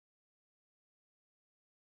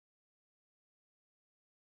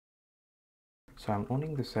So I'm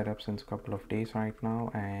owning this setup since a couple of days right now,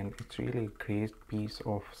 and it's really a great piece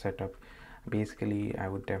of setup. Basically, I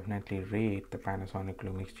would definitely rate the Panasonic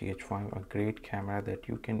Lumix GH5 a great camera that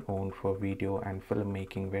you can own for video and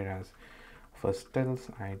filmmaking, whereas for stills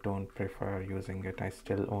I don't prefer using it. I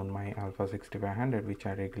still own my Alpha 6500, which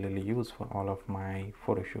I regularly use for all of my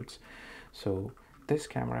photo shoots. So this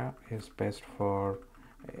camera is best for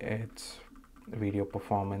its video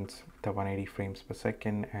performance, the 180 frames per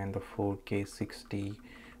second and the 4K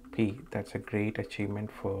 60p. That's a great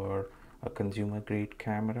achievement for a consumer grade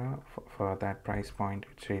camera. For that price point,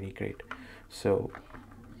 it's really great. So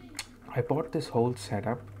I bought this whole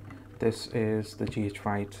setup. This is the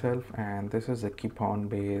GH5 itself, and this is the Kipon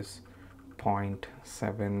Baveyes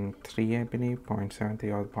 0.73, I believe,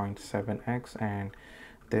 0.73 or 0.7x, and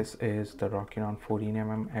this is the Rokinon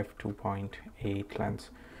 14mm f2.8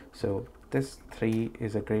 lens. So this three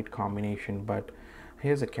is a great combination, but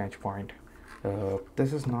here's a catch point.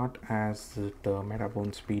 This is not as the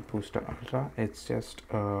Metabone Speed Booster Ultra. It's just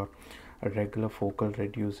a regular focal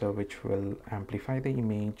reducer which will amplify the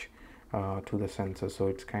image to the sensor. So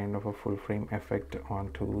it's kind of a full frame effect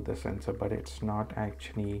onto the sensor, but it's not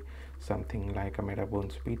actually something like a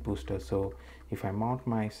Metabone Speed Booster. So if I mount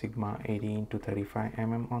my Sigma 18 to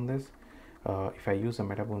 35mm on this, if I use a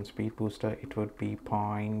Metabone Speed Booster, it would be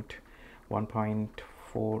 1.4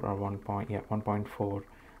 or 1.4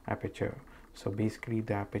 aperture. So basically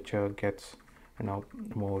the aperture gets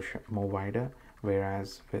more wider,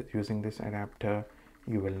 whereas with using this adapter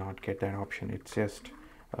you will not get that option. It's just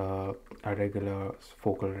a regular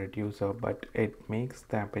focal reducer, but it makes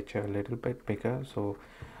the aperture a little bit bigger, so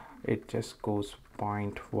it just goes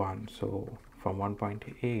 0.1. so from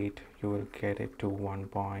 1.8 you will get it to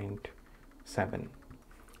 1.7.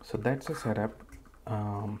 so that's the setup,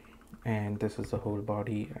 and this is the whole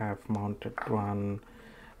body. I've mounted one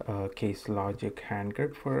Case Logic hand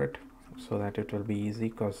grip for it so that it will be easy,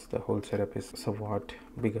 because the whole setup is somewhat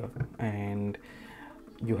bigger, and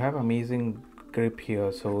you have amazing grip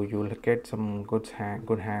here, so you'll get some good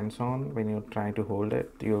hands on when you try to hold it.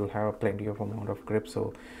 You'll have plenty of amount of grip,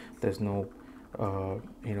 so there's no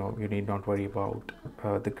you need not worry about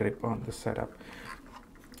the grip on the setup.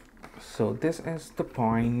 So this is the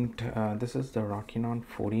point. This is the Rokinon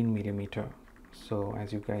 14mm. So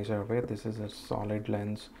as you guys are aware, this is a solid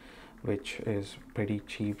lens which is pretty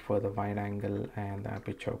cheap for the wide angle, and the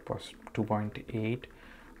aperture plus 2.8.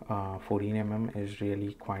 14mm is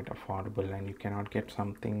really quite affordable, and you cannot get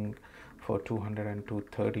something for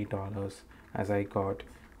 $230 as I got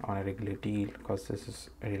on a regular deal, because this is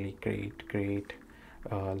a really great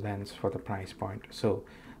lens for the price point. So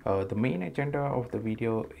the main agenda of the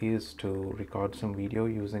video is to record some video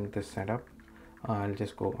using this setup. I'll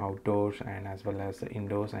just go outdoors and as well as the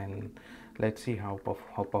indoors, and let's see how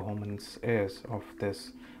performance is of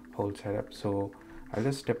this whole setup. So I'll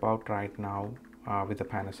just step out right now with the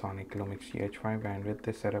Panasonic Lumix GH5, and with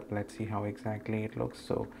this setup let's see how exactly it looks.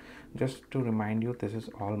 So just to remind you, this is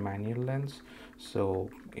all manual lens, so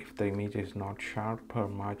if the image is not sharp or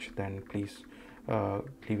much, then please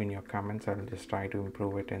leave in your comments. I'll just try to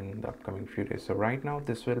improve it in the upcoming few days. So right now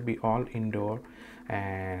this will be all indoor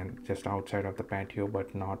and just outside of the patio,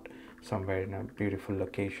 but not somewhere in a beautiful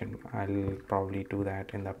location. I'll probably do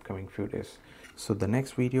that in the upcoming few days. So the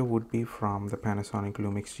next video would be from the Panasonic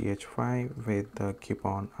Lumix GH5 with the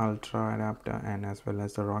Kipon Ultra adapter, and as well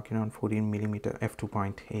as the Rokinon 14mm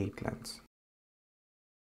f2.8 lens.